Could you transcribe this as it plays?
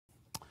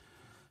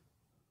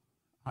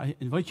I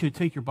invite you to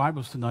take your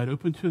Bibles tonight,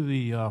 open to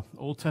the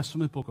Old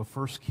Testament book of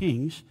 1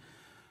 Kings.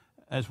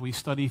 As we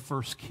study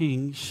 1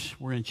 Kings,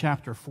 we're in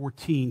chapter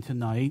 14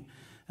 tonight,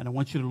 and I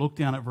want you to look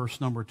down at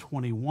verse number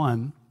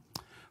 21.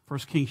 1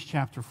 Kings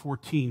chapter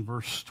 14,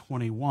 verse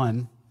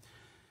 21.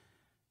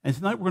 And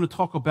tonight we're going to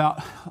talk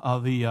about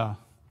the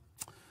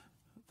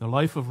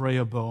life of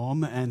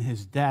Rehoboam and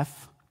his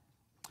death.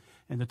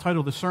 And the title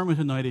of the sermon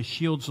tonight is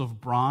Shields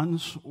of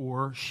Bronze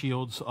or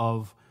Shields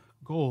of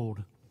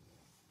Gold.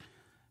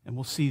 And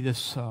we'll see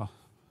this, the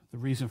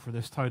reason for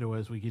this title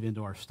as we get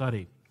into our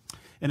study.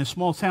 In a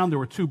small town, there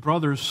were two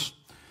brothers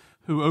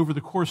who over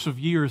the course of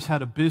years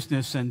had a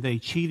business, and they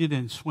cheated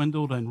and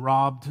swindled and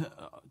robbed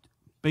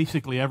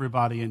basically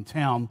everybody in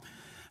town.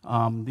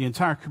 The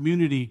entire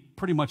community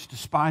pretty much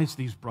despised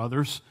these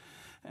brothers,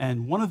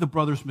 and one of the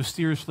brothers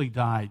mysteriously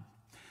died.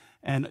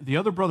 And the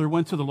other brother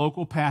went to the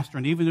local pastor,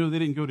 and even though they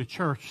didn't go to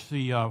church,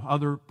 the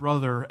other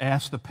brother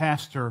asked the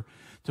pastor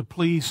to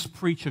please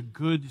preach a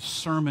good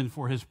sermon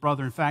for his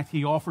brother. In fact,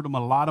 he offered him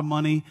a lot of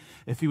money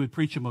if he would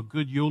preach him a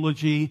good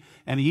eulogy,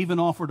 and he even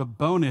offered a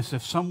bonus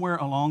if somewhere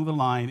along the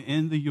line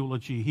in the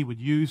eulogy he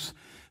would use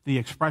the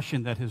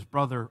expression that his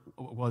brother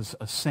was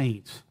a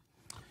saint.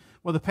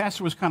 Well, the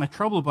pastor was kind of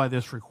troubled by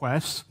this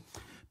request,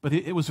 but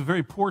it was a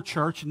very poor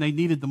church, and they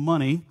needed the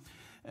money.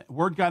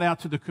 Word got out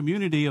to the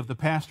community of the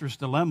pastor's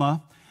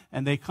dilemma,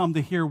 and they come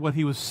to hear what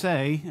he would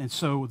say. And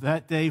so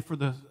that day for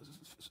the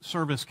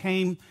service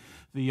came,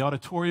 the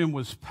auditorium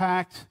was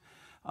packed.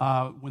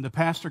 When the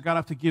pastor got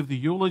up to give the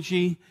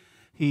eulogy,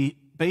 he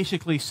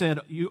basically said,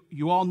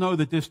 you all know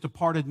that this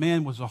departed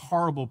man was a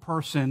horrible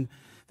person,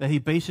 that he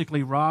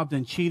basically robbed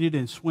and cheated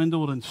and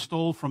swindled and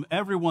stole from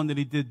everyone that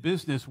he did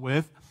business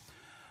with.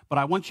 But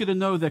I want you to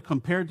know that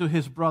compared to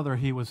his brother,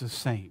 he was a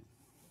saint.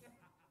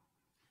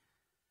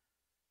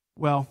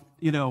 Well,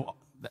 you know,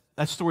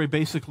 that story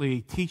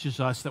basically teaches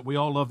us that we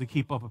all love to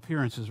keep up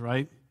appearances,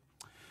 right?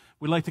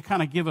 We like to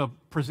kind of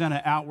present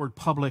an outward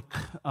public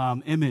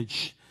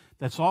image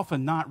that's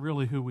often not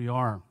really who we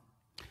are.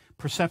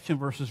 Perception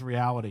versus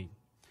reality.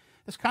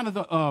 That's kind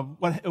of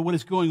what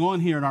is going on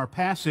here in our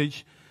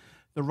passage.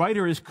 The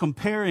writer is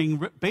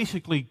comparing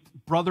basically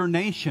brother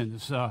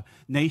nations,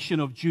 nation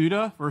of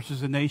Judah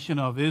versus the nation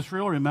of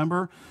Israel.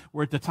 Remember,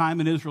 we're at the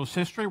time in Israel's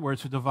history where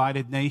it's a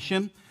divided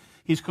nation.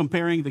 He's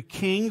comparing the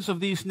kings of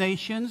these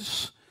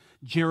nations.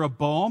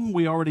 Jeroboam,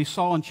 we already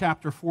saw in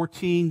chapter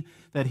 14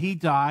 that he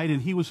died,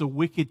 and he was a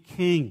wicked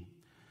king.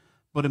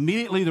 But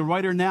immediately the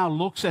writer now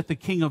looks at the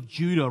king of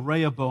Judah,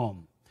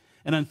 Rehoboam.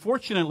 And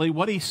unfortunately,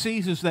 what he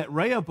sees is that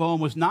Rehoboam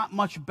was not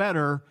much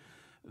better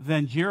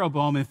than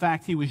Jeroboam. In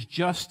fact, he was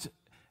just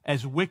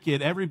as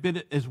wicked, every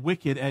bit as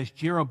wicked as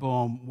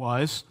Jeroboam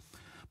was.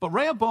 But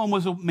Rehoboam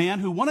was a man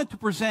who wanted to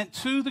present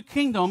to the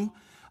kingdom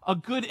a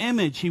good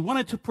image. He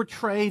wanted to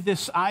portray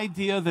this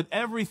idea that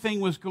everything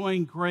was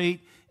going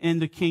great in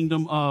the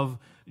kingdom of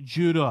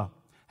Judah.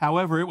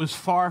 However, it was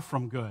far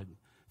from good.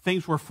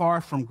 Things were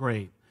far from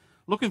great.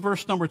 Look at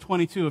verse number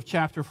 22 of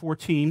chapter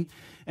 14.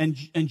 And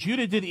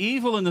Judah did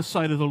evil in the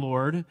sight of the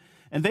Lord,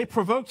 and they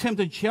provoked him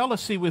to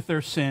jealousy with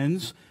their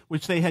sins,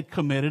 which they had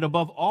committed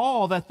above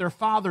all that their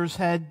fathers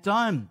had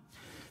done.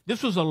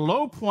 This was a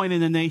low point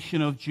in the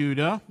nation of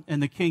Judah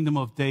and the kingdom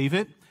of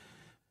David.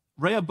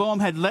 Rehoboam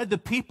had led the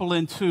people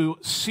into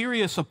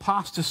serious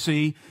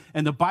apostasy,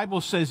 and the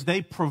Bible says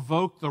they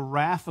provoked the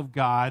wrath of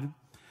God,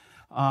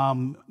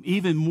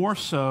 even more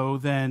so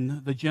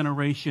than the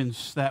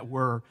generations that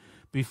were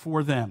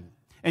before them.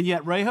 And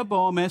yet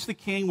Rehoboam, as the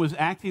king, was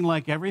acting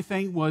like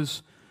everything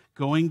was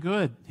going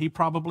good. He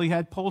probably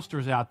had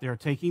pollsters out there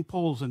taking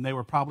polls, and they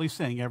were probably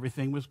saying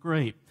everything was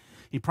great.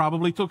 He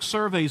probably took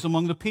surveys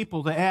among the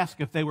people to ask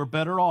if they were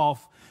better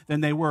off than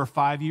they were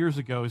 5 years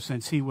ago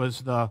since he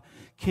was the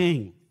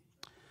king.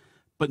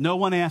 But no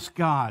one asked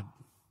God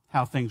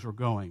how things were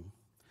going.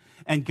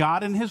 And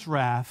God in his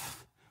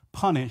wrath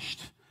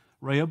punished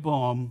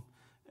Rehoboam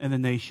and the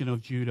nation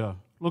of Judah.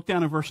 Look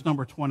down at verse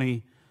number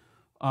 25.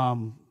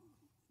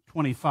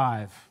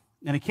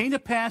 And it came to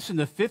pass in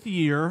the 5th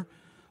year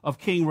of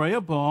King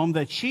Rehoboam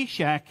that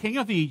Shishak, king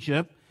of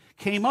Egypt,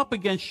 came up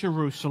against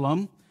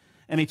Jerusalem,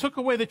 and he took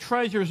away the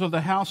treasures of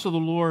the house of the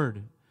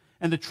Lord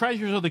and the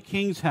treasures of the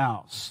king's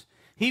house.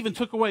 He even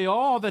took away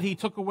all that he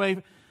took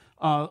away.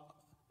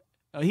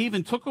 He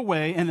took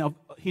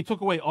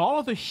away all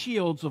of the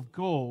shields of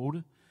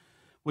gold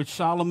which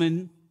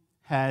Solomon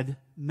had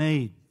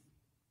made.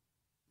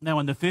 Now,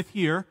 in the 5th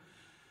year,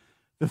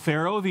 the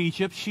Pharaoh of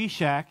Egypt,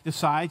 Shishak,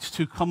 decides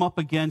to come up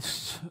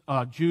against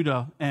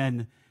Judah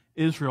and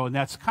Israel. And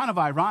that's kind of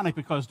ironic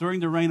because during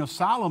the reign of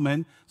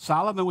Solomon,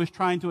 Solomon was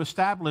trying to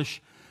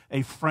establish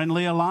a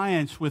friendly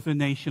alliance with the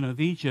nation of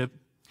Egypt.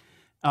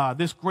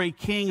 This great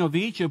king of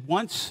Egypt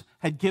once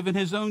had given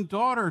his own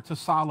daughter to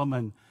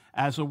Solomon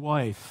as a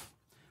wife.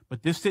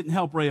 But this didn't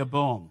help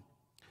Rehoboam.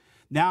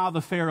 Now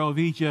the Pharaoh of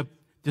Egypt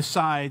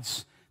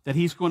decides that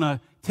he's going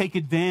to take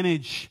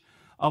advantage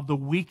of the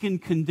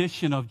weakened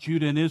condition of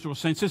Judah and Israel.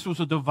 Since this was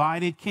a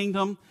divided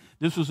kingdom,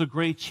 this was a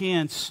great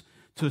chance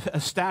to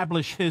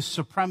establish his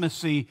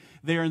supremacy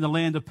there in the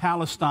land of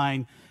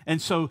Palestine.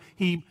 And so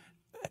he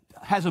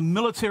has a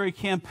military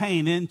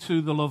campaign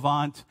into the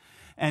Levant,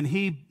 and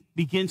he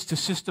begins to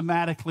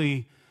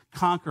systematically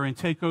conquer and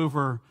take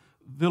over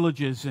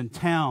villages and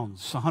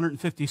towns,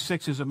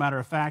 156 as a matter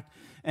of fact.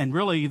 And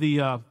really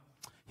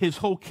his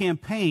whole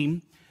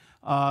campaign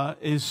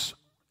is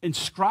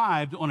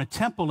inscribed on a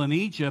temple in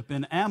Egypt,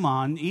 in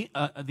Ammon,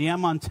 the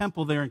Ammon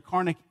temple there in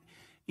Karnak,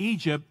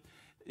 Egypt.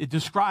 It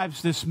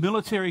describes this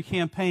military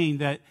campaign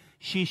that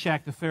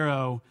Shishak the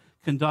Pharaoh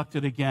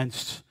conducted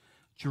against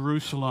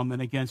Jerusalem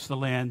and against the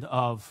land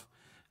of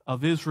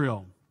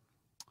Israel.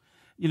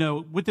 You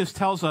know, what this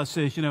tells us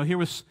is, you know, here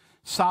was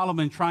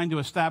Solomon trying to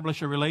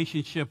establish a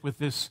relationship with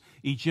this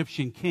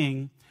Egyptian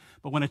king.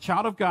 But when a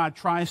child of God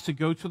tries to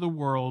go to the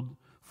world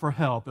for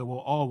help, it will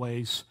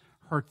always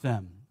hurt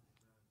them.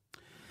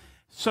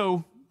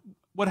 So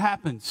what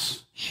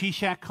happens?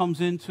 Shishak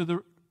comes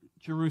into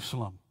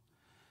Jerusalem,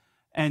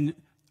 and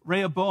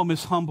Rehoboam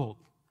is humbled.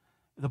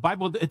 The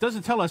Bible, it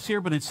doesn't tell us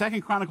here, but in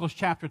 2 Chronicles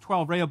chapter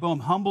 12, Rehoboam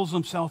humbles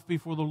himself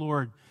before the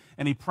Lord,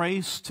 and he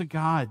prays to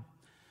God.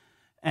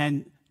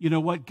 And you know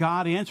what?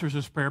 God answers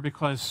his prayer,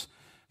 because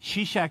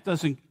Shishak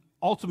doesn't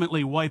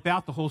ultimately wipe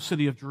out the whole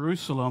city of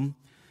Jerusalem.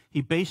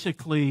 He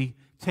basically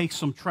takes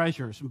some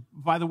treasures.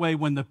 By the way,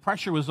 when the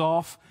pressure was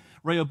off,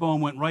 Rehoboam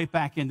went right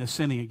back into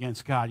sinning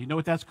against God. You know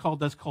what that's called?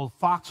 That's called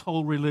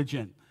foxhole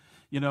religion.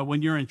 You know,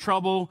 when you're in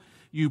trouble,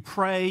 you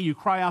pray, you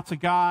cry out to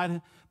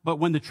God, but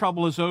when the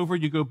trouble is over,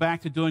 you go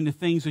back to doing the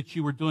things that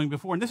you were doing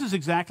before. And this is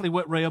exactly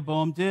what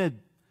Rehoboam did.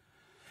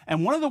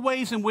 And one of the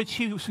ways in which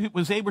he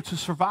was able to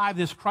survive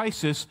this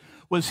crisis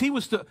was he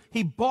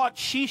bought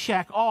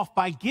Shishak off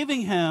by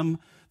giving him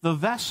the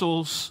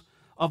vessels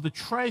of the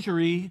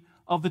treasury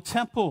of the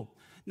temple.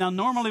 Now,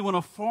 normally when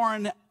a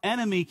foreign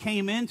enemy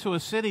came into a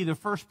city, the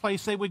first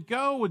place they would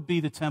go would be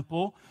the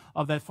temple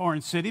of that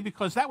foreign city,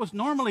 because that was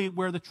normally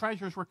where the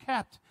treasures were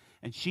kept.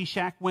 And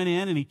Shishak went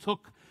in and he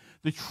took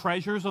the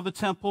treasures of the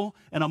temple.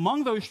 And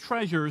among those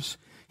treasures,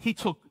 he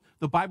took,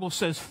 the Bible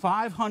says,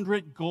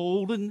 500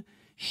 golden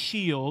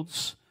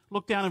shields.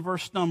 Look down in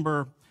verse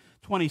number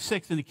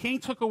 26. And the king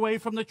took away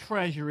from the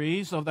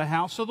treasuries of the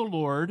house of the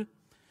Lord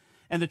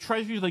and the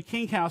treasuries of the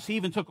king's house. He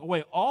even took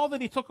away all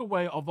that he took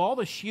away of all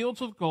the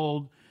shields of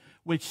gold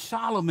which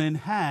Solomon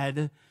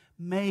had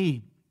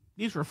made.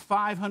 These were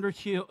 500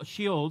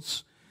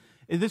 shields.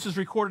 And this is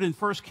recorded in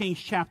 1 Kings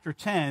chapter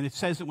 10. It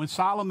says that when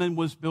Solomon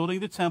was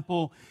building the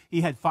temple, he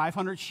had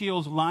 500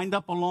 shields lined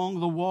up along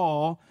the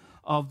wall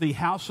of the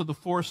house of the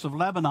forest of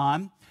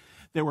Lebanon.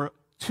 There were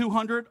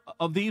 200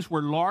 of these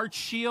were large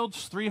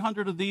shields,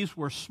 300 of these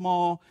were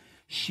small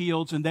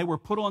shields, and they were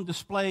put on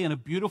display in a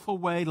beautiful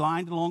way,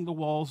 lined along the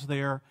walls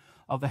there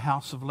of the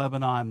house of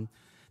Lebanon.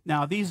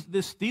 Now, these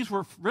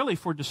were really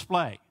for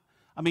display.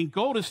 I mean,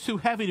 gold is too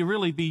heavy to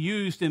really be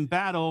used in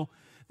battle.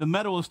 The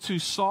metal is too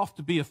soft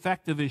to be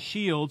effective as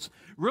shields.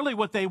 Really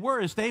what they were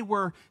is they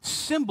were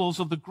symbols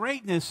of the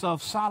greatness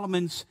of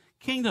Solomon's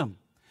kingdom.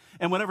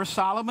 And whenever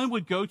Solomon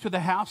would go to the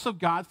house of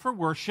God for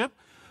worship,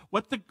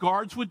 what the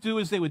guards would do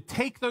is they would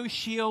take those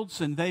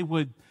shields and they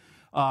would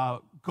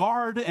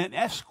guard and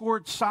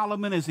escort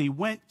Solomon as he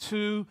went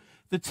to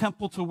the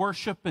temple to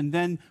worship. And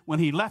then when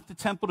he left the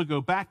temple to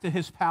go back to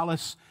his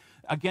palace,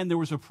 again, there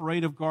was a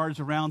parade of guards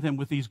around him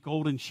with these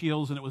golden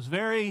shields. And it was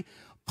very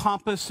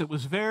pompous. It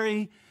was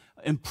very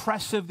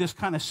impressive, this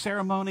kind of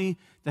ceremony,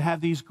 to have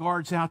these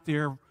guards out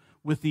there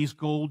with these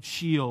gold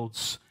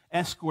shields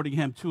escorting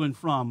him to and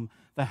from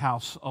the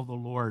house of the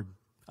Lord.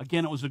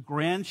 Again, it was a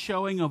grand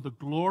showing of the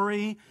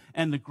glory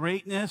and the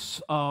greatness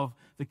of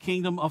the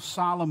kingdom of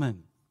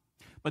Solomon.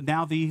 But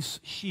now these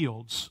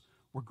shields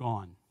were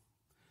gone.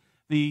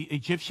 The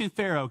Egyptian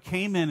Pharaoh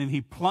came in and he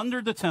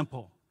plundered the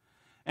temple,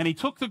 and he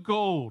took the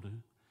gold,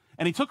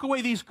 and he took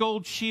away these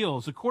gold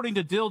shields. According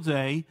to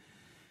Dilday,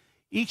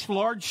 each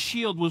large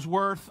shield was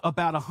worth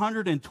about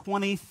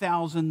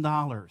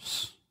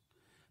 $120,000.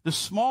 The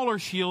smaller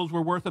shields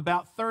were worth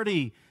about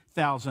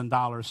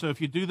 $30,000. So if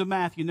you do the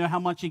math, you know how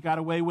much he got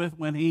away with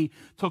when he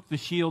took the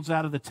shields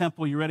out of the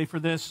temple. You ready for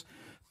this?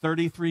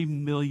 $33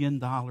 million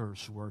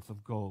worth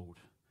of gold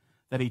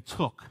that he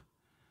took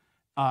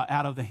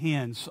out of the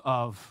hands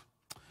of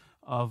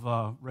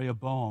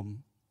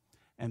Rehoboam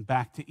and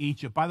back to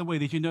Egypt. By the way,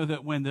 did you know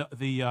that when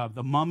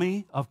the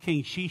mummy of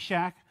King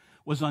Shishak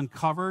was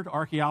uncovered,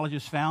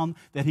 archaeologists found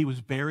that he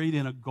was buried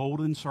in a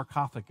golden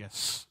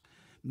sarcophagus?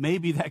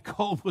 Maybe that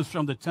gold was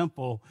from the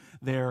temple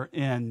there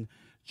in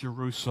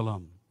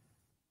Jerusalem.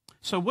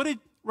 So what did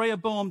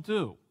Rehoboam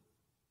do?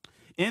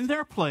 In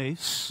their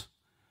place,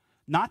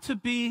 not to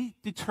be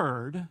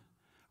deterred,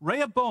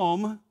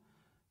 Rehoboam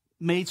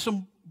made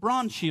some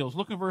bronze shields.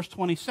 Look at verse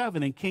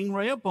 27. And King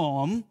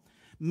Rehoboam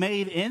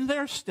made in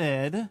their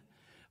stead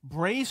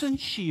brazen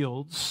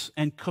shields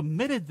and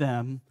committed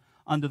them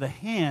under the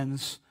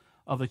hands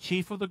of the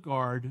chief of the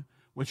guard,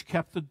 which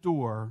kept the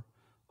door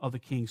of the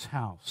king's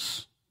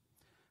house.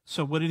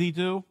 So what did he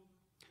do?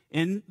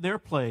 In their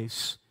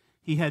place,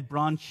 he had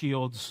bronze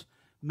shields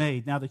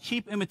made. Now, the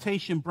cheap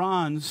imitation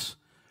bronze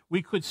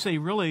we could say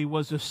really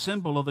was a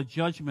symbol of the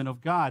judgment of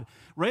God.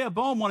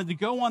 Rehoboam wanted to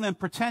go on and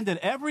pretend that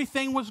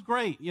everything was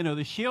great. You know,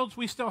 the shields,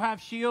 we still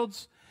have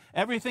shields.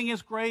 Everything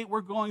is great.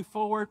 We're going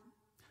forward.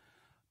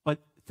 But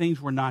things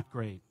were not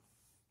great.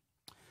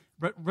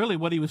 But really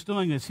what he was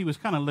doing is he was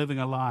kind of living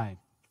a lie.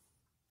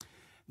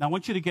 Now, I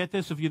want you to get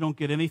this if you don't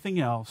get anything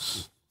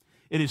else.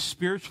 It is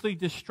spiritually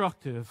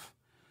destructive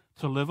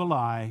to live a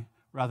lie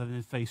rather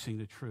than facing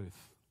the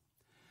truth.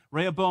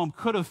 Rehoboam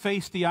could have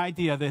faced the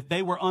idea that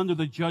they were under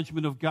the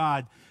judgment of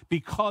God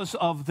because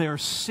of their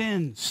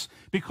sins,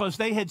 because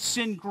they had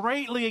sinned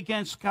greatly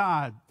against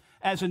God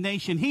as a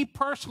nation. He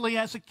personally,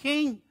 as a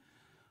king,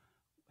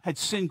 had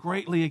sinned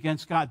greatly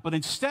against God. But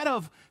instead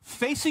of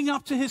facing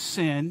up to his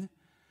sin,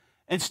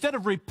 instead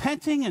of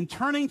repenting and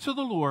turning to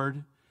the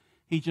Lord,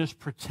 he just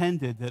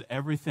pretended that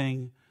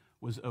everything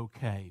was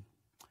okay,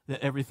 that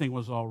everything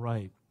was all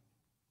right.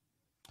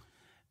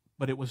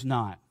 But it was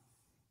not.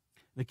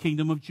 The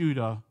kingdom of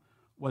Judah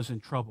was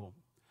in trouble.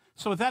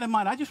 So with that in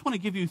mind, I just want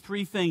to give you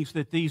three things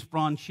that these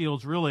bronze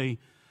shields really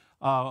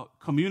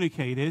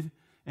communicated.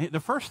 The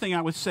first thing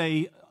I would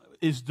say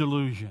is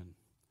delusion.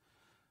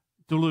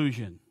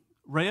 Delusion.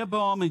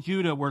 Rehoboam and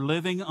Judah were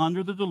living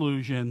under the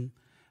delusion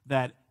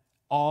that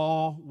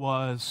all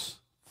was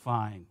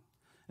fine.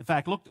 In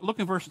fact, look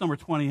in verse number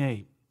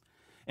 28.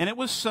 And it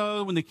was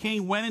so when the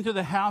king went into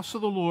the house of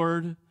the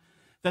Lord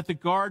that the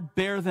guard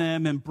bare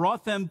them and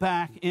brought them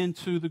back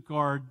into the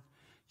guard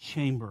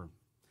chamber.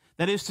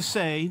 That is to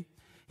say,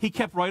 he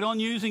kept right on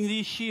using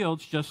these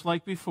shields just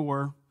like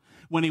before.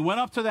 When he went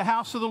up to the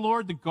house of the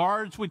Lord, the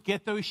guards would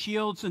get those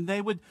shields and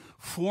they would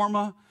form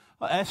a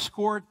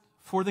escort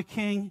for the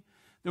king.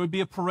 There would be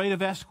a parade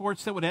of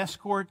escorts that would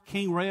escort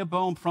King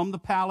Rehoboam from the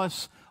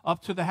palace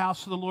up to the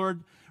house of the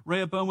Lord.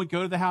 Rehoboam would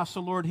go to the house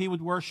of the Lord, he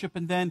would worship,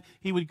 and then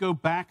he would go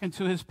back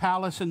into his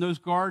palace, and those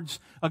guards,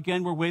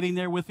 again, were waiting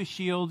there with the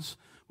shields,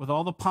 with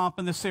all the pomp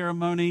and the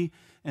ceremony,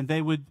 and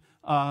they would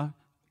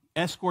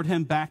escort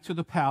him back to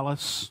the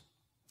palace.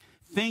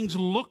 Things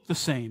looked the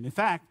same. In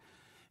fact,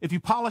 if you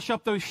polish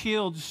up those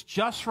shields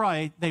just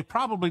right, they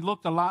probably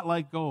looked a lot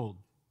like gold.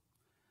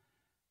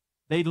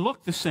 They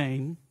looked the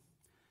same,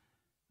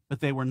 but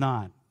they were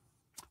not.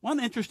 One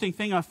interesting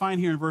thing I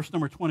find here in verse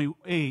number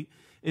 28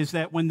 is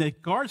that when the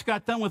guards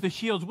got done with the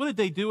shields, what did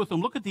they do with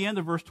them? Look at the end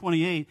of verse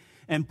 28,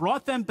 and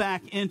brought them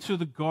back into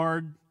the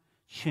guard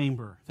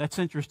chamber. That's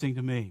interesting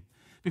to me,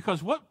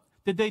 because what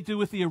did they do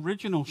with the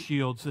original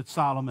shields that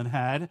Solomon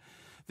had?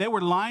 They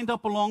were lined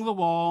up along the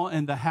wall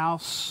in the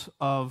house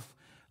of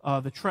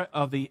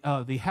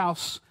the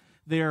house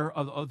there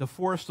of the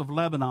forest of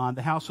Lebanon,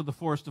 the house of the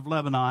forest of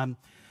Lebanon.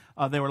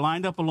 They were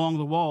lined up along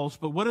the walls.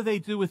 But what do they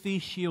do with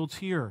these shields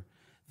here?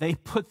 They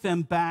put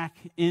them back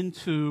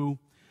into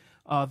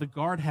the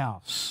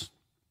guardhouse.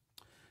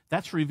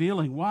 That's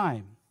revealing.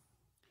 Why?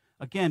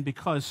 Again,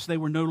 because they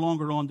were no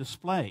longer on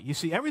display. You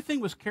see, everything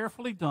was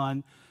carefully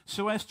done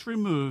so as to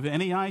remove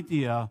any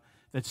idea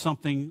that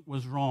something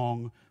was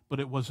wrong, but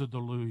it was a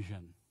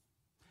delusion.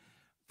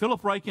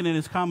 Philip Ryken in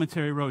his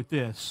commentary wrote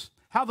this: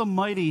 how the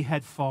mighty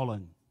had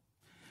fallen.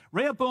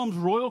 Rehoboam's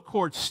royal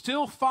court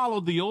still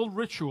followed the old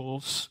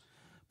rituals,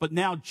 but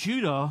now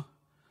Judah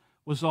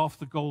was off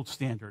the gold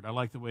standard. I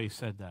like the way he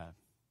said that.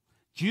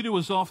 Judah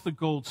was off the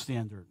gold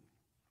standard.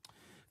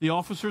 The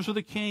officers of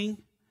the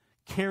king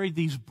carried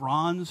these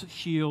bronze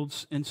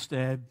shields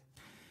instead,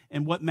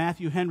 and what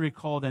Matthew Henry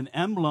called an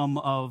emblem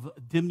of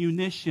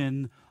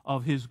diminution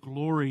of his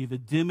glory, the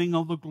dimming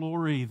of the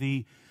glory,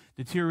 the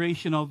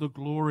deterioration of the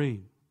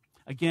glory.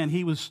 Again,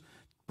 he was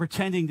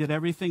pretending that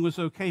everything was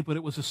okay, but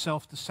it was a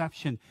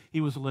self-deception. He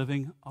was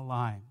living a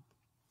lie.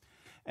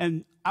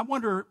 And I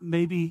wonder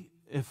maybe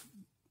if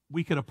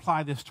we could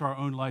apply this to our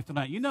own life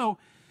tonight. You know,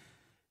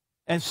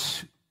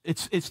 as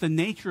it's the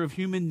nature of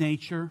human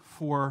nature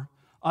for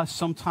us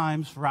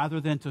sometimes, rather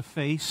than to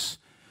face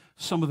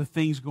some of the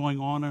things going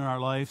on in our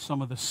life,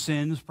 some of the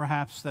sins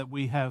perhaps that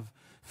we have,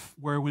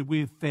 where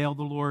we have failed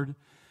the Lord,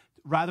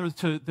 rather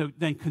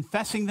than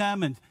confessing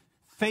them and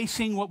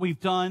facing what we've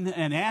done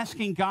and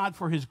asking God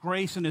for his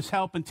grace and his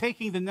help and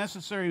taking the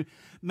necessary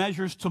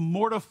measures to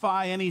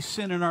mortify any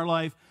sin in our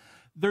life,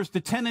 there's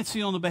the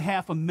tendency on the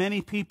behalf of many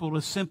people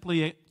to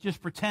simply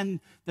just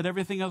pretend that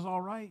everything is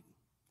all right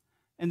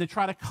and to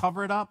try to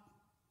cover it up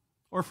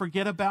or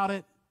forget about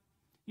it.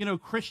 You know,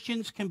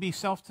 Christians can be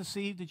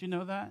self-deceived. Did you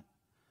know that?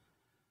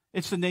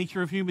 It's the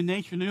nature of human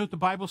nature. You know what the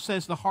Bible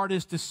says? The heart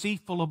is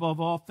deceitful above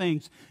all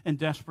things and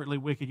desperately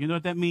wicked. You know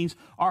what that means?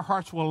 Our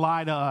hearts will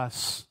lie to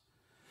us.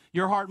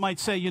 Your heart might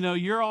say, you know,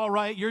 you're all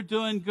right, you're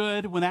doing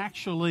good, when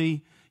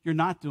actually you're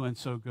not doing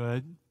so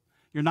good.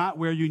 You're not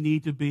where you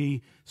need to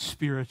be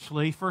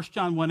spiritually. 1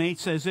 John 1:8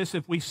 says this: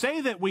 if we say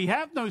that we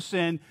have no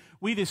sin,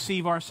 we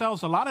deceive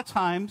ourselves. A lot of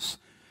times,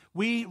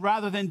 we,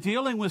 rather than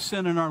dealing with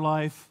sin in our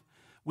life,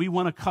 we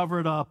want to cover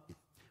it up.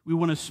 We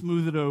want to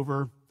smooth it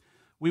over.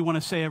 We want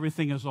to say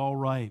everything is all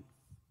right.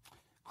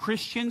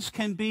 Christians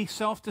can be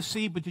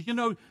self-deceived, but did you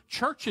know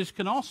churches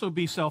can also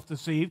be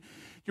self-deceived? Do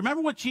you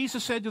remember what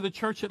Jesus said to the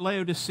church at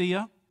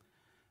Laodicea?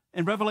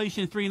 In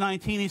Revelation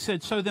 3:19, he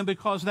said, so then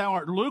because thou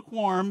art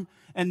lukewarm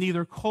and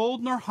neither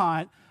cold nor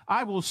hot,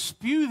 I will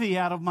spew thee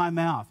out of my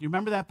mouth. You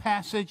remember that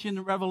passage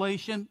in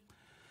Revelation?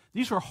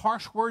 These were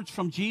harsh words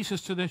from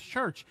Jesus to this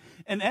church.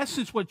 In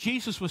essence, what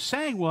Jesus was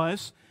saying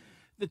was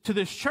that to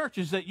this church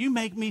is that you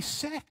make me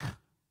sick.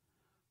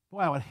 Boy,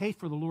 I would hate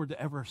for the Lord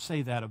to ever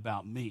say that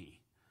about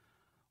me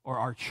or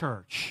our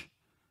church.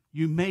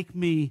 You make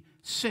me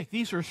sick.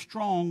 These are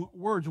strong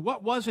words.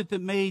 What was it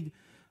that made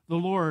the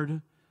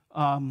Lord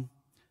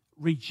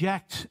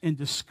reject and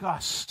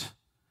disgust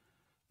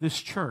this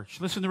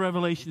church? Listen to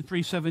Revelation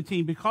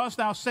 3:17. Because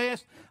thou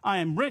sayest, I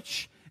am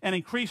rich and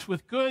increase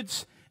with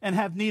goods and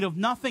have need of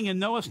nothing, and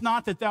knowest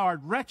not that thou art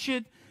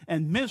wretched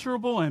and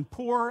miserable and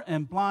poor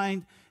and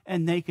blind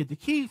and naked. The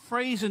key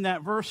phrase in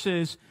that verse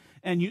is,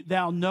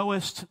 thou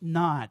knowest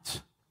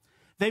not.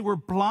 They were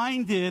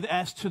blinded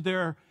as to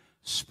their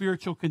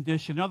spiritual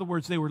condition. In other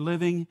words, they were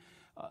living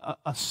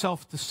a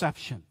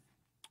self-deception.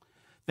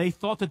 They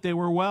thought that they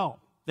were well.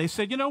 They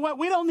said, you know what?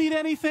 We don't need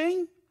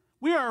anything.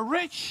 We are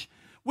rich.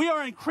 We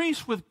are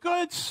increased with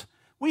goods.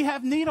 We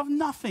have need of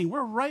nothing.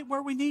 We're right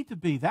where we need to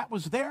be. That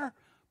was their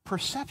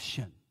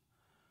perception.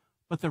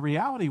 But the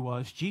reality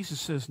was, Jesus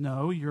says,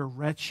 no, you're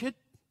wretched,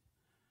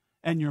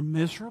 and you're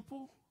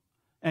miserable,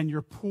 and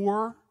you're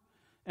poor,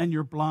 and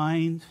you're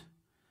blind,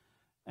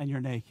 and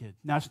you're naked.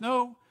 Now, it's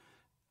no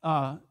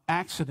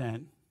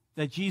accident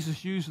that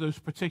Jesus used those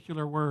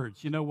particular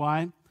words. You know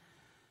why?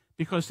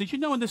 Because did you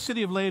know in the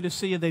city of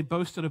Laodicea, they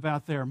boasted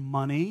about their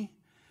money?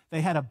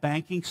 They had a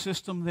banking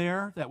system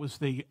there that was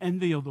the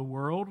envy of the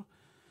world.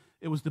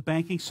 It was the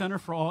banking center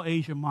for all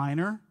Asia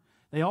Minor.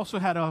 They also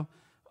had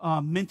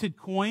minted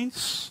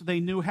coins. They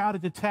knew how to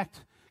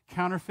detect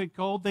counterfeit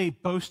gold. They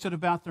boasted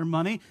about their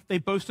money. They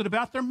boasted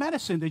about their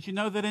medicine. Did you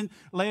know that in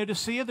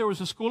Laodicea there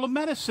was a school of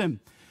medicine?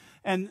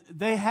 And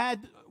they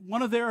had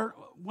one of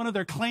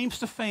their claims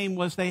to fame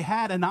was they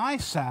had an eye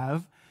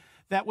salve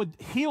that would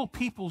heal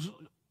people's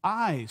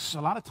eyes.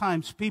 A lot of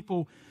times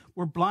people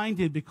were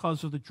blinded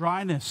because of the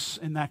dryness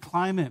in that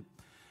climate.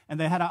 And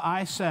they had an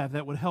eye salve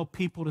that would help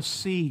people to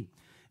see.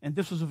 And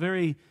this was a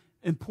very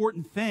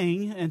important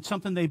thing and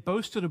something they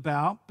boasted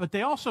about, but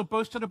they also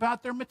boasted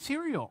about their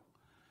material.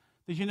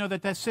 Did you know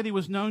that that city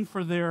was known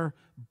for their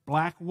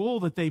black wool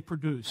that they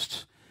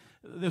produced?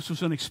 This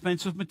was an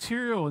expensive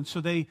material, and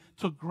so they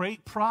took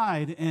great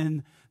pride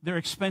in their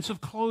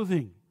expensive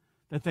clothing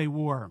that they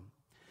wore.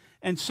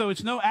 And so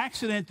it's no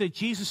accident that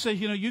Jesus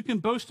says, you know, you can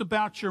boast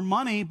about your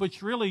money,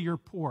 but really you're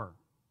poor.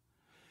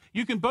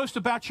 You can boast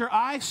about your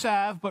eye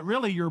salve, but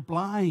really you're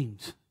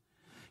blind.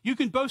 You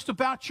can boast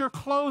about your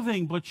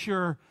clothing, but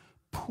you're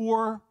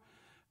poor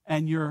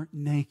and you're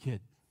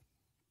naked.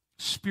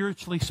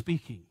 Spiritually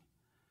speaking,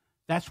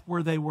 that's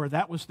where they were.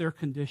 That was their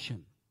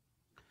condition.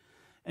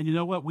 And you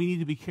know what? We need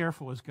to be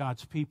careful as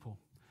God's people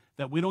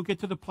that we don't get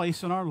to the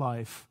place in our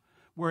life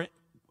where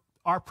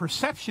our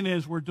perception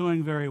is we're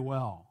doing very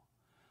well.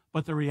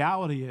 But the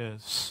reality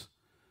is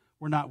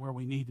we're not where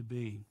we need to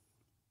be.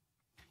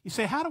 You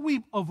say, how do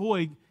we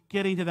avoid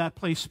getting to that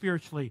place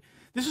spiritually?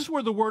 This is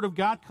where the Word of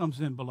God comes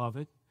in,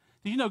 beloved.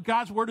 Do you know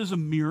God's Word is a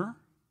mirror?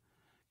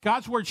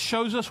 God's Word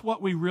shows us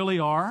what we really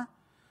are.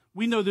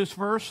 We know this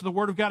verse. The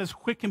Word of God is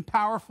quick and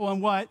powerful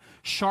and what?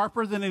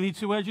 Sharper than any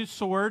two-edged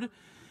sword.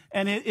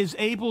 And it is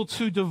able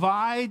to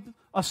divide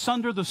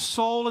asunder the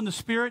soul and the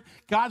spirit.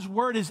 God's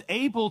Word is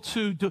able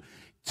to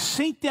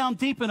sink down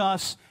deep in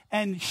us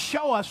and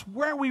show us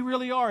where we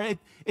really are.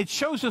 It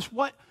shows us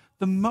what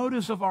the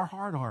motives of our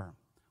heart are,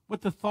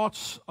 what the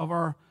thoughts of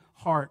our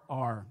heart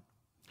are.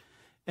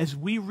 As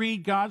we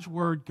read God's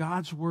Word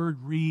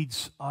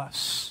reads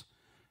us.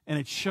 And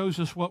it shows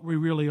us what we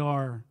really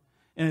are.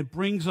 And it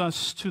brings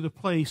us to the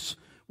place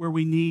where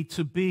we need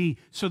to be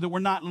so that we're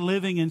not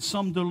living in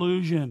some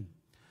delusion.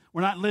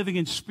 We're not living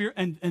in spirit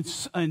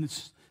and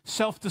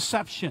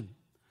self-deception.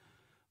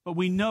 But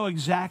we know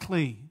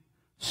exactly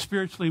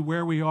spiritually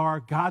where we are.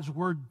 God's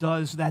Word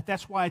does that.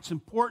 That's why it's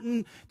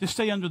important to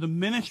stay under the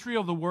ministry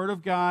of the Word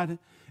of God.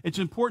 It's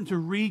important to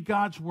read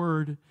God's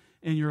Word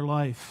in your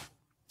life.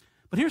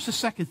 But here's the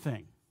second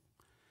thing.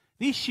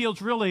 These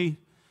shields really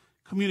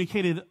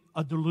communicated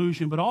a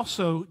delusion, but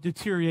also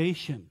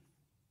deterioration.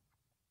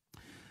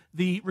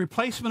 The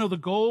replacement of the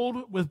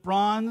gold with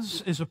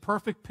bronze is a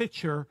perfect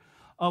picture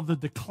of the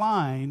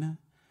decline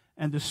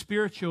and the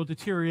spiritual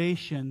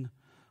deterioration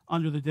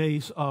under the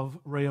days of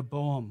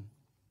Rehoboam.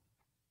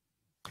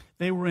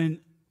 They were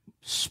in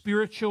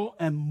spiritual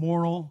and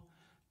moral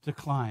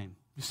decline.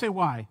 You say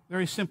why?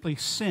 Very simply,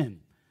 sin.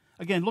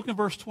 Again, look at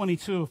verse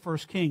 22 of 1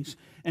 Kings.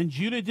 And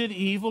Judah did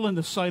evil in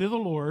the sight of the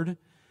Lord,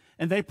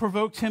 and they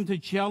provoked him to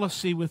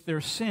jealousy with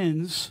their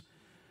sins,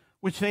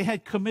 which they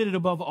had committed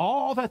above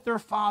all that their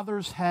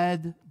fathers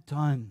had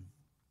done.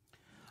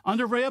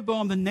 Under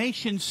Rehoboam, the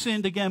nation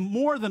sinned again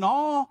more than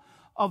all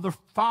of the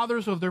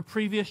fathers of their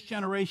previous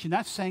generation.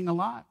 That's saying a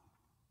lot.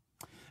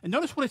 And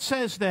notice what it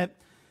says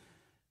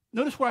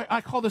notice why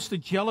I call this the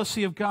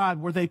jealousy of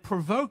God, where they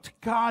provoked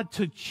God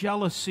to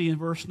jealousy in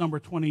verse number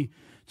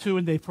 22,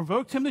 and they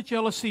provoked him to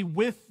jealousy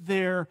with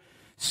their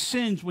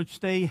sins, which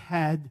they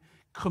had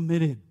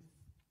committed.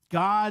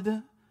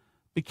 God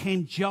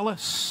became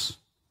jealous.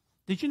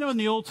 Did you know in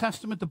the Old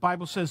Testament the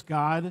Bible says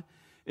God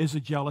is a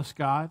jealous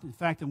God? In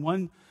fact, in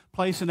one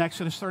place in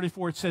Exodus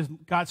 34 it says,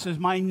 God says,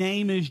 my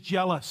name is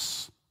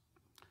jealous.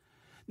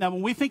 Now,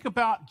 when we think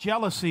about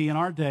jealousy in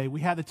our day,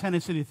 we have a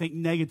tendency to think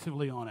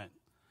negatively on it.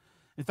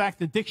 In fact,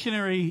 the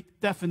dictionary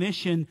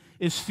definition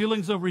is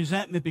feelings of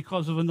resentment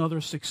because of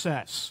another's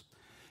success.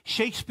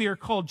 Shakespeare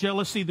called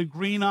jealousy the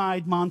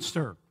green-eyed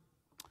monster.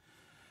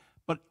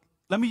 But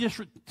let me just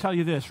tell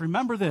you this.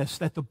 Remember this,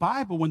 that the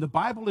Bible, when the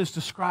Bible is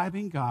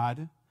describing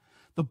God,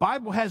 the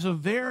Bible has a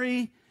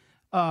very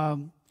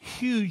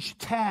huge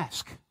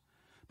task.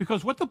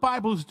 Because what the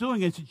Bible is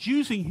doing is it's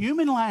using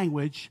human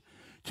language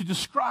to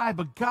describe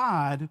a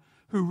God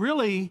who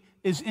really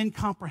is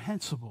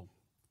incomprehensible.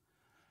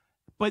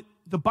 But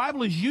the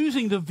Bible is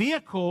using the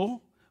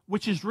vehicle,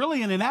 which is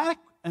really an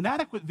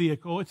inadequate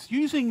vehicle. It's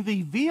using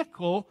the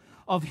vehicle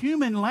of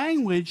human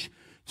language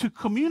to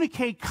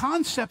communicate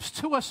concepts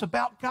to us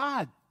about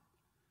God.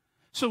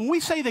 So when we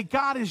say that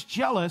God is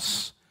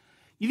jealous,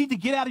 you need to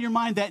get out of your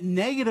mind that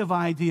negative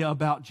idea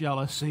about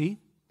jealousy.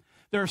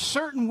 There are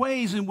certain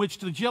ways in which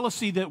the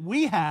jealousy that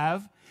we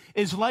have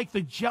is like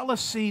the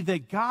jealousy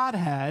that God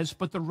has,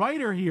 but the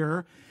writer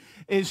here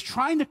is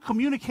trying to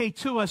communicate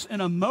to us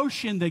an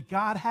emotion that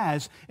God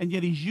has, and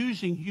yet he's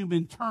using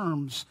human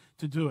terms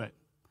to do it.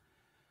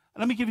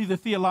 Let me give you the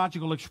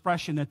theological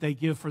expression that they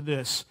give for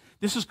this.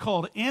 This is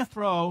called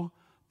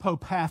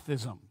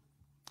anthropopathism.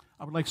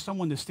 I would like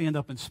someone to stand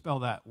up and spell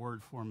that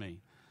word for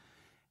me.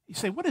 You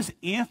say, what does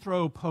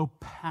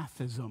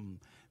anthropopathism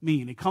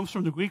mean? It comes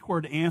from the Greek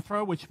word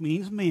anthro, which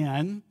means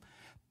man,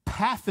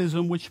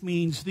 pathism, which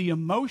means the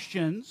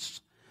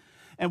emotions.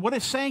 And what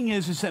it's saying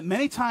is that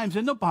many times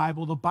in the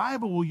Bible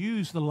will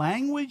use the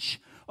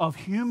language of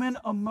human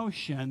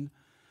emotion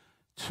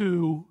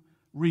to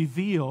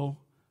reveal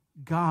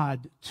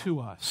God to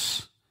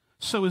us.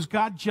 So is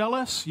God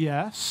jealous?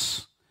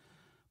 Yes,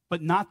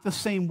 but not the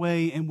same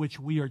way in which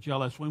we are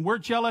jealous. When we're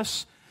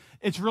jealous,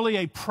 it's really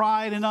a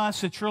pride in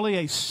us. It's really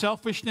a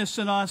selfishness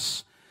in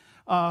us.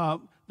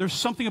 There's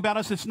something about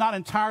us that's not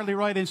entirely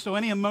right, and so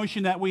any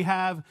emotion that we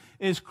have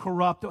is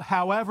corrupt.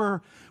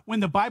 However, when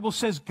the Bible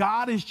says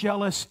God is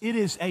jealous, it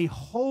is a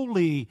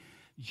holy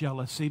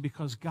jealousy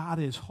because God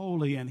is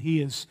holy and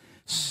he is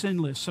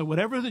sinless. So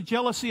whatever the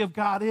jealousy of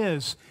God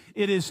is,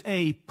 it is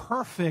a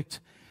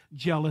perfect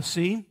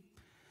jealousy.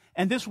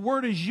 And this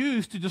word is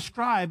used to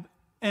describe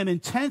an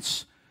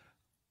intense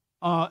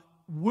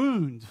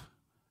wound.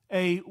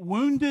 A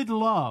wounded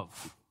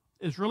love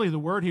is really the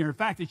word here. In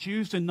fact, it's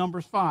used in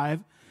Numbers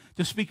 5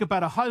 to speak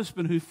about a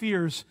husband who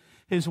fears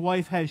his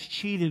wife has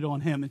cheated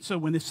on him. And so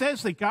when it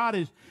says that God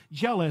is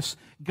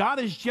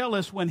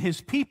jealous when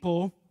his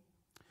people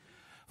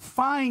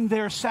find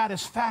their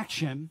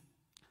satisfaction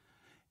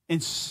in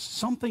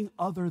something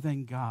other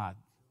than God.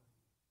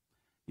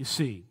 You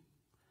see,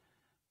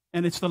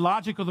 and it's the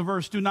logic of the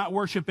verse, do not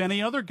worship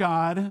any other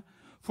God,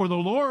 for the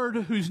Lord,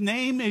 whose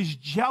name is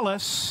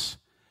jealous,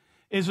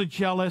 is a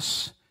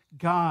jealous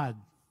God.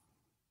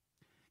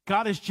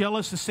 God is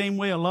jealous the same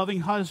way a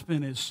loving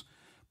husband is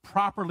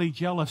properly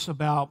jealous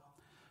about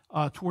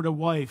toward a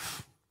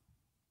wife.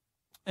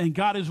 And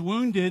God is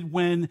wounded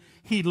when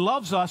he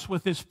loves us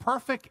with this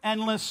perfect,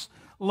 endless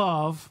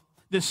love,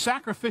 this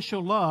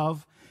sacrificial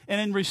love,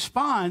 and in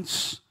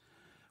response,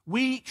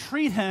 we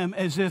treat him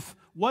as if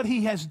what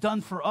he has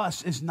done for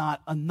us is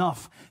not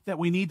enough, that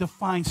we need to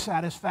find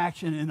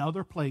satisfaction in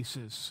other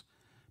places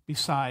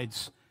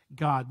besides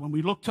God. When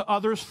we look to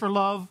others for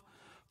love,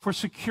 for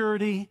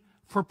security,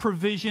 for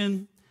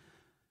provision,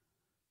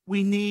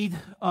 we need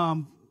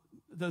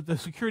the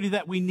security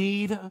that we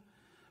need,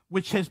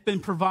 which has been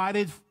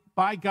provided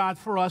by God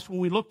for us. When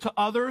we look to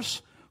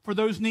others for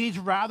those needs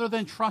rather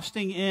than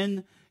trusting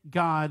in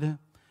God,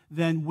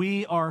 then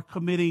we are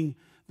committing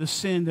the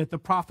sin that the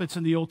prophets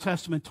in the Old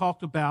Testament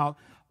talked about,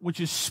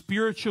 which is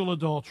spiritual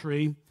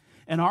adultery.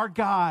 And our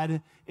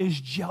God is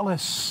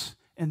jealous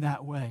in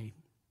that way.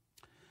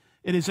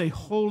 It is a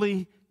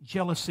holy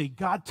jealousy.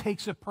 God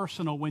takes it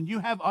personal. When you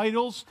have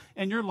idols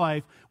in your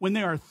life, when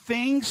there are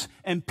things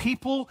and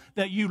people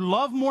that you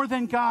love more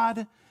than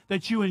God,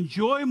 that you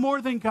enjoy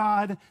more than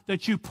God,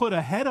 that you put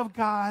ahead of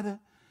God,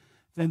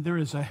 then there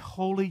is a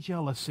holy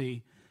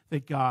jealousy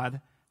that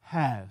God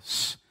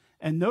has.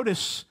 And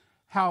notice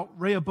how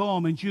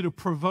Rehoboam and Judah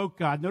provoke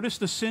God. Notice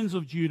the sins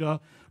of Judah.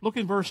 Look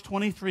in verse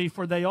 23.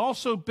 For they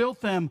also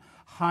built them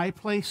high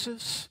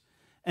places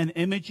and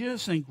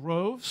images and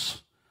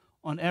groves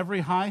on every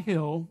high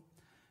hill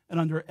and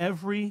under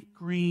every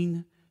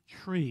green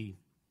tree.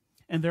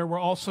 And there were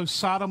also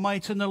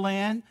sodomites in the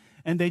land,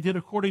 and they did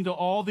according to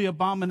all the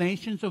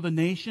abominations of the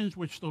nations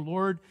which the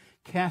Lord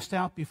cast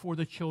out before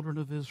the children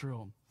of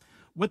Israel.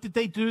 What did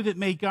they do that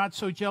made God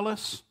so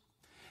jealous?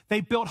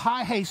 They built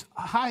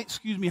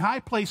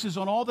high places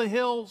on all the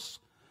hills,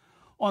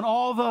 on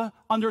all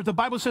the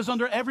Bible says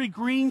under every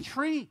green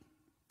tree.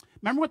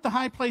 Remember what the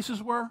high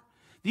places were?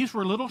 These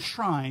were little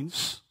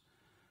shrines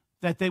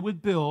that they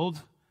would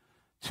build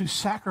to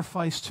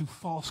sacrifice to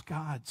false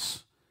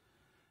gods.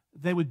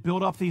 they would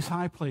build up these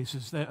high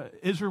places.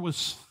 Israel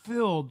was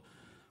filled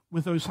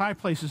with those high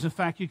places. In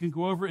fact, you can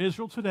go over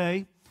Israel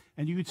today,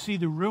 and you could see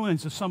the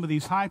ruins of some of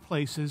these high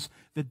places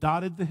that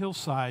dotted the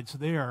hillsides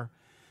there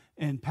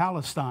in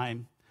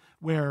Palestine,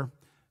 where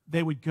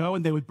they would go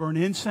and they would burn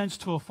incense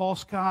to a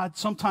false god.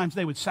 Sometimes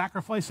they would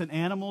sacrifice an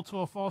animal to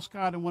a false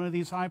god in one of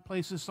these high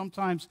places.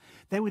 Sometimes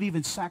they would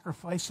even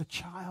sacrifice a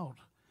child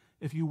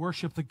if you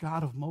worship the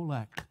god of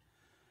Molech.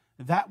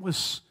 That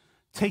was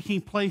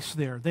taking place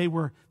there. They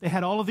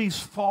had all of these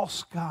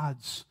false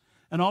gods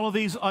and all of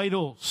these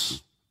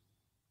idols.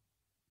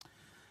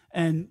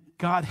 And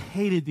God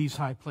hated these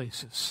high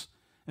places.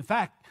 In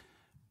fact,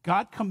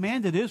 God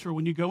commanded Israel,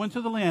 when you go into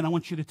the land, I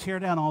want you to tear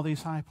down all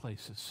these high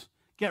places.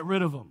 Get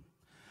rid of them.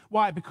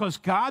 Why? Because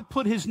God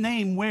put his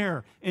name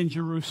where? In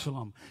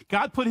Jerusalem.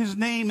 God put his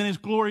name and his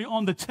glory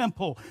on the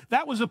temple.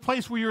 That was a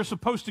place where you were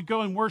supposed to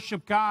go and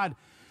worship God.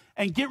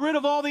 And get rid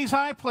of all these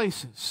high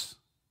places.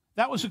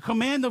 That was a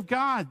command of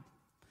God.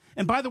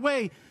 And by the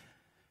way,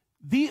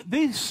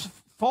 these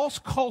false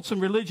cults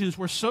and religions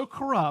were so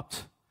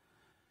corrupt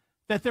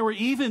that there were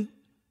even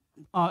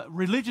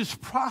religious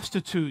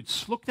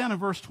prostitutes. Look down at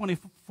verse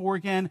 24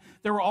 again.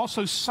 There were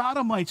also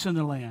sodomites in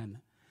the land.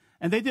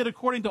 And they did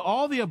according to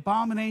all the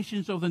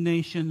abominations of the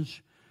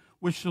nations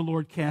which the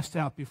Lord cast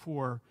out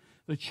before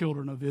the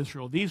children of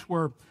Israel. These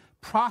were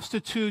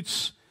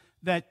prostitutes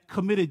that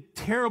committed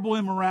terrible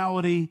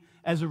immorality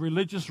as a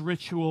religious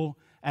ritual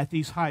at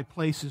these high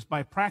places.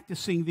 By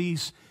practicing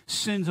these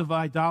sins of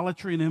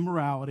idolatry and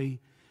immorality,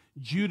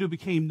 Judah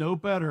became no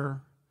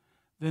better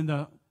than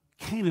the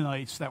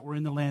Canaanites that were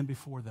in the land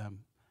before them.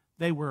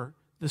 They were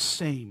the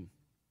same.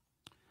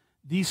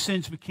 These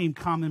sins became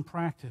common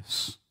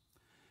practice.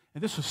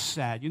 And this was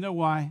sad. You know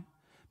why?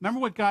 Remember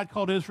what God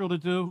called Israel to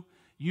do?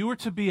 You were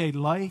to be a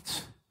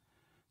light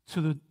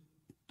to the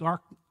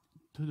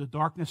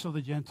darkness of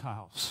the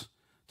Gentiles,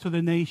 to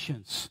the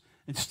nations.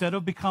 Instead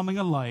of becoming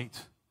a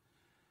light,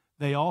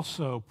 they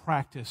also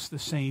practice the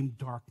same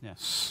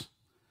darkness.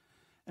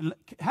 And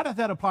how does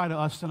that apply to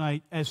us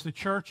tonight? As the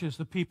church, as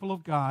the people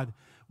of God,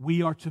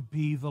 we are to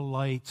be the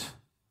light.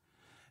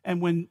 And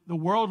when the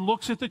world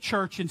looks at the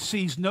church and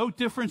sees no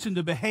difference in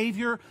the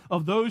behavior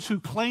of those who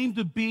claim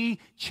to be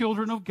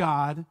children of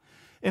God,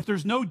 if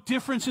there's no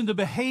difference in the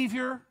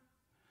behavior,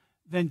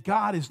 then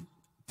God is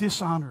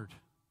dishonored.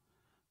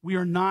 We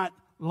are not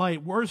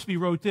light. Worsby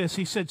wrote this.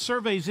 He said,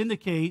 surveys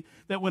indicate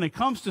that when it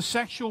comes to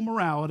sexual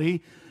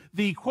morality,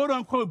 the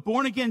quote-unquote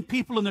born-again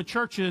people in the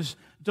churches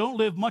don't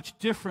live much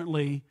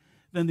differently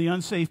than the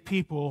unsaved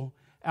people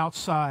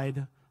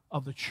outside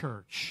of the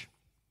church.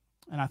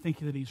 And I think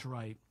that he's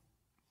right.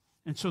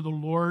 And so the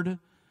Lord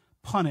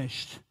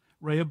punished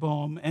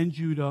Rehoboam and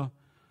Judah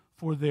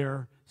for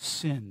their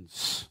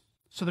sins.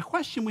 So the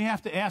question we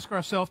have to ask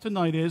ourselves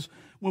tonight is,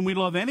 when we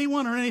love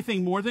anyone or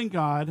anything more than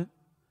God,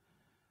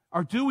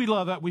 or do we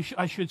love,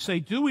 I should say,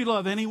 do we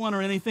love anyone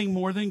or anything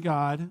more than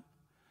God?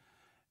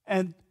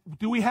 And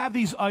do we have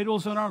these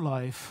idols in our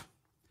life?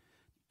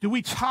 Do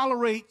we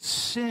tolerate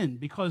sin?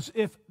 Because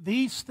if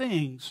these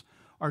things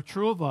are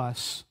true of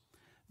us,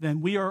 then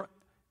we are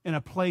in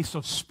a place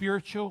of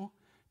spiritual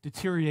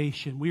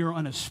deterioration. We are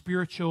on a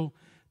spiritual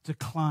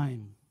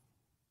decline.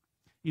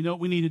 You know what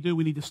we need to do?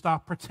 We need to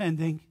stop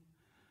pretending.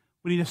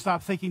 We need to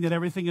stop thinking that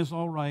everything is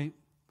all right.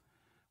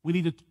 We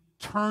need to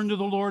turn to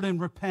the Lord and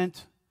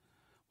repent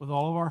with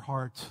all of our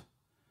heart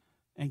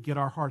and get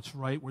our hearts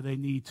right where they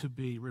need to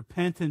be.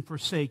 Repent and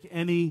forsake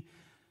any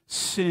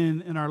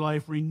sin in our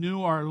life.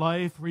 Renew our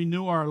life.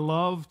 Renew our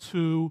love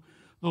to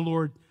the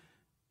Lord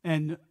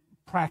and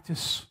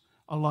practice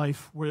a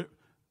life where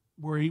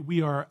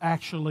we are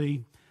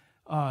actually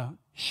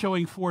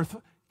showing forth,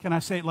 can I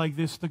say it like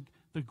this,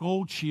 the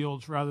gold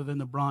shields rather than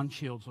the bronze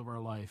shields of our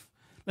life.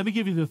 Let me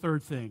give you the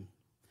third thing.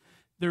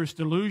 There's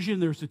delusion,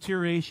 there's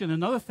deterioration.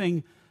 Another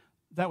thing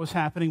that was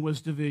happening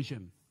was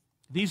division.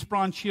 These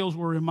bronze shields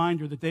were a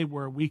reminder that they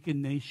were a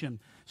weakened nation.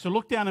 So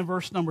look down in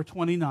verse number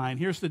 29.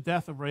 Here's the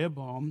death of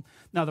Rehoboam.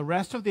 Now the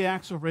rest of the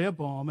acts of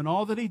Rehoboam and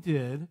all that he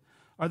did,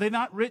 are they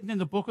not written in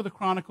the book of the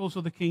Chronicles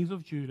of the kings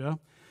of Judah?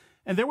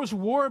 And there was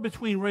war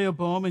between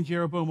Rehoboam and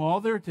Jeroboam all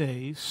their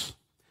days.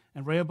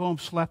 And Rehoboam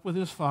slept with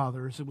his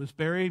fathers and was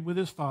buried with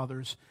his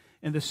fathers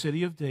in the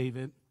city of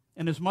David.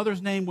 And his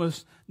mother's name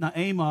was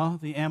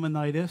Naamah the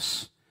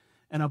Ammonitess,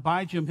 and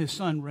Abijam his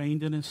son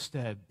reigned in his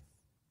stead.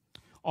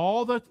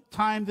 All the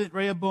time that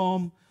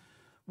Rehoboam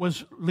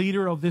was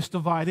leader of this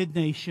divided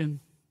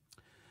nation,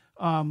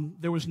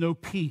 there was no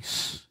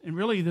peace. And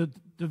really the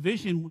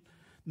division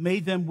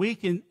made them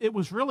weak, and it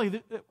was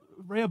really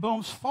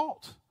Rehoboam's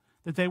fault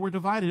that they were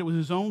divided. It was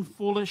his own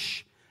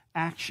foolish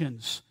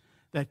actions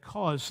that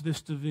caused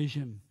this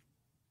division.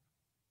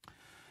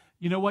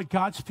 You know what?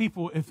 God's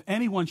people, if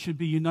anyone should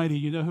be united,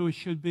 you know who it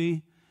should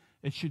be?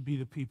 It should be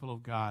the people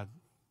of God.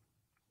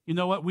 You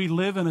know what? We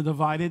live in a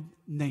divided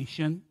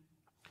nation.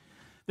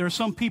 There are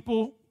some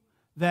people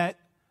that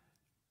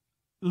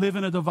live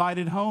in a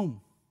divided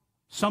home.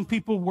 Some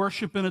people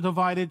worship in a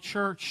divided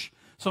church.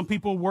 Some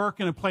people work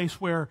in a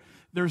place where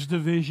there's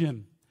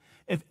division.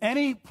 If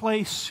any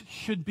place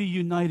should be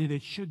united,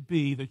 it should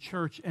be the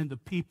church and the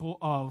people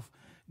of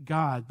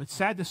God. But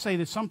sad to say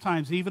that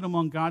sometimes, even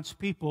among God's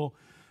people,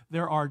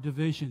 there are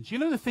divisions. You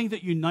know the thing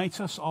that unites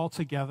us all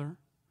together?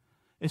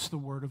 It's the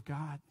Word of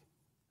God.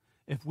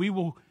 If we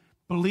will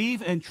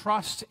believe and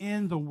trust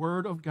in the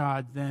Word of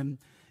God, then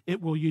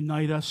it will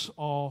unite us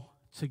all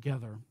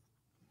together.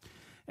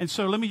 And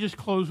so let me just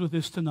close with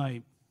this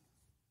tonight.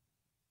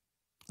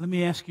 Let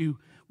me ask you,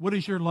 what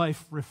does your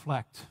life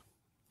reflect?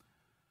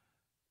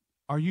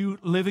 Are you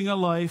living a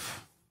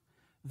life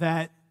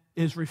that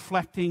is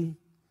reflecting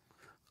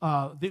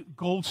the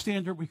gold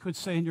standard, we could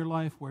say, in your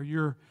life, where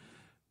you're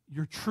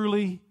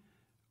truly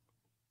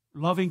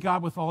loving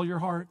God with all your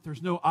heart?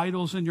 There's no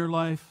idols in your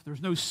life.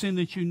 There's no sin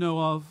that you know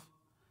of.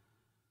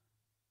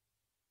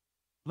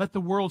 Let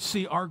the world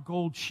see our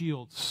gold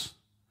shields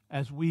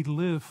as we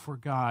live for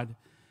God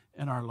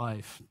in our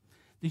life.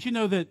 Did you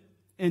know that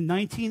in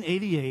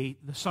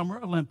 1988, the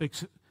Summer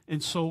Olympics in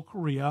Seoul,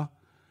 Korea,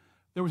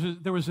 there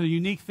was a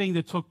unique thing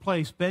that took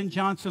place. Ben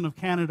Johnson of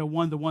Canada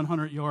won the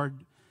 100-yard,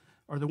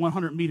 or the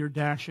 100-meter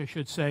dash, I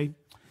should say,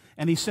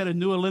 and he set a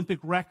new Olympic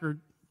record,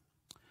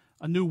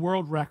 a new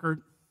world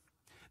record.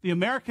 The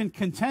American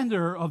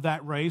contender of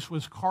that race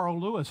was Carl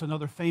Lewis,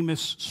 another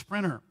famous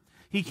sprinter.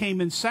 He came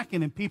in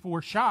second, and people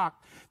were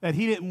shocked that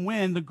he didn't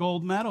win the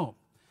gold medal.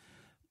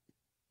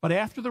 But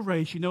after the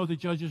race, you know what the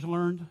judges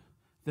learned?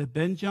 That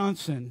Ben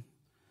Johnson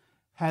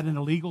had an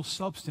illegal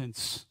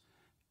substance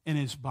in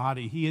his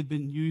body. He had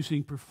been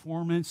using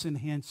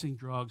performance-enhancing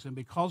drugs, and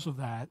because of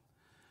that,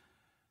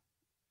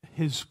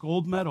 his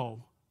gold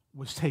medal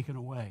was taken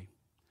away.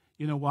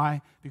 You know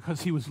why?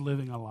 Because he was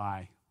living a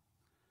lie.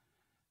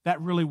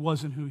 That really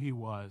wasn't who he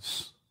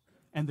was.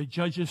 And the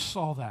judges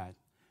saw that.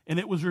 And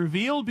it was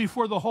revealed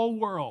before the whole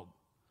world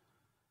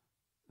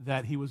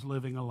that he was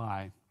living a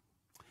lie.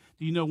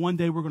 Do you know one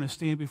day we're going to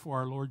stand before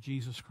our Lord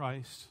Jesus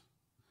Christ?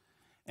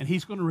 And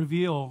he's going to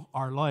reveal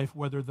our life,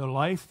 whether the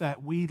life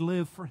that we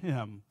live for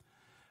him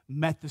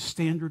met the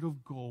standard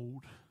of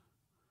gold,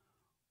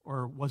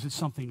 or was it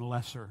something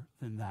lesser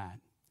than that?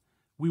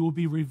 We will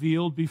be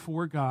revealed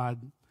before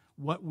God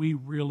what we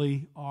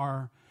really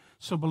are.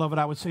 So, beloved,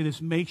 I would say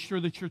this: make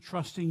sure that you're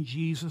trusting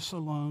Jesus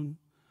alone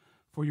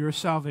for your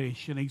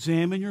salvation.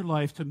 Examine your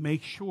life to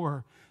make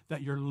sure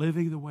that you're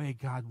living the way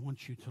God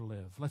wants you to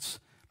live. Let's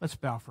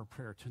bow for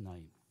prayer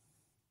tonight.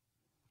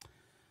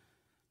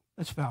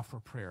 Let's bow for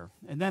prayer.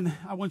 And then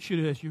I want you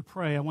to, as you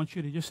pray, I want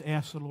you to just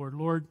ask the Lord,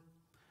 Lord,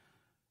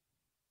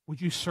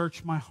 would you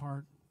search my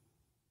heart?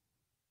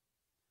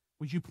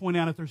 Would you point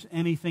out if there's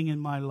anything in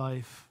my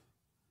life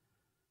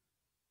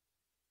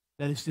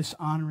that is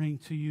dishonoring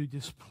to you,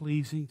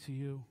 displeasing to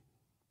you?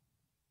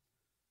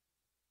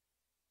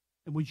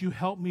 And would you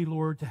help me,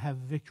 Lord, to have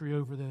victory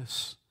over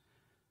this?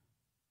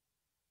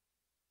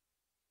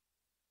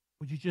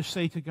 Would you just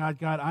say to God,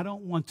 God, I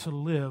don't want to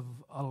live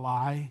a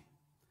lie.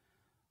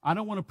 I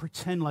don't want to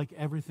pretend like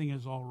everything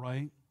is all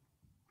right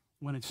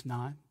when it's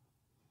not.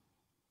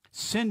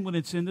 Sin, when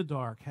it's in the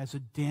dark, has a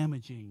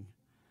damaging,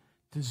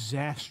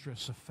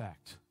 disastrous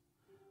effect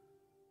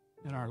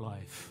in our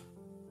life.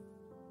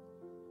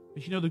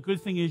 But you know, the good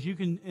thing is you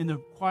can, in the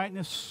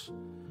quietness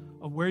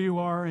of where you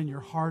are in your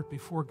heart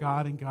before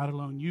God and God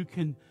alone, you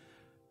can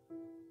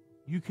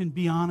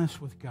be honest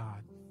with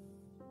God.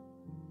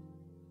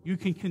 You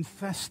can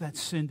confess that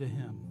sin to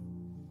him.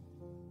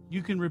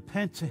 You can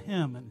repent to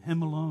him and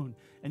him alone.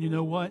 And you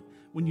know what?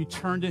 When you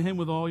turn to him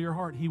with all your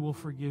heart, he will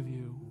forgive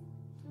you.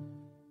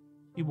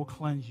 He will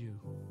cleanse you.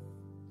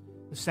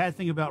 The sad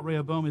thing about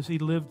Rehoboam is he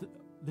lived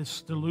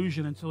this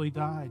delusion until he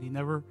died. He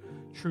never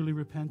truly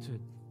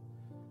repented.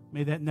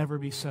 May that never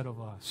be said of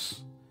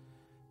us.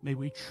 May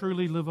we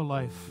truly live a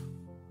life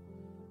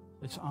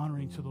that's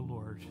honoring to the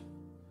Lord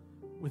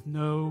with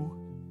no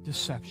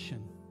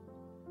deception.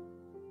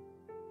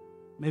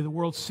 May the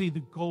world see the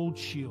gold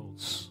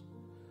shields,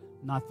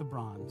 not the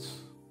bronze.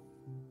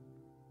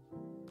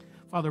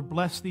 Father,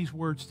 bless these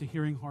words to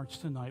hearing hearts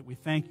tonight. We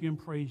thank you and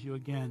praise you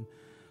again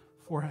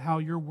for how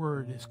your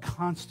word is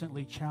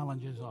constantly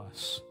challenges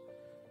us.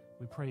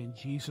 We pray in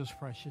Jesus'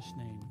 precious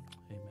name.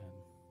 Amen.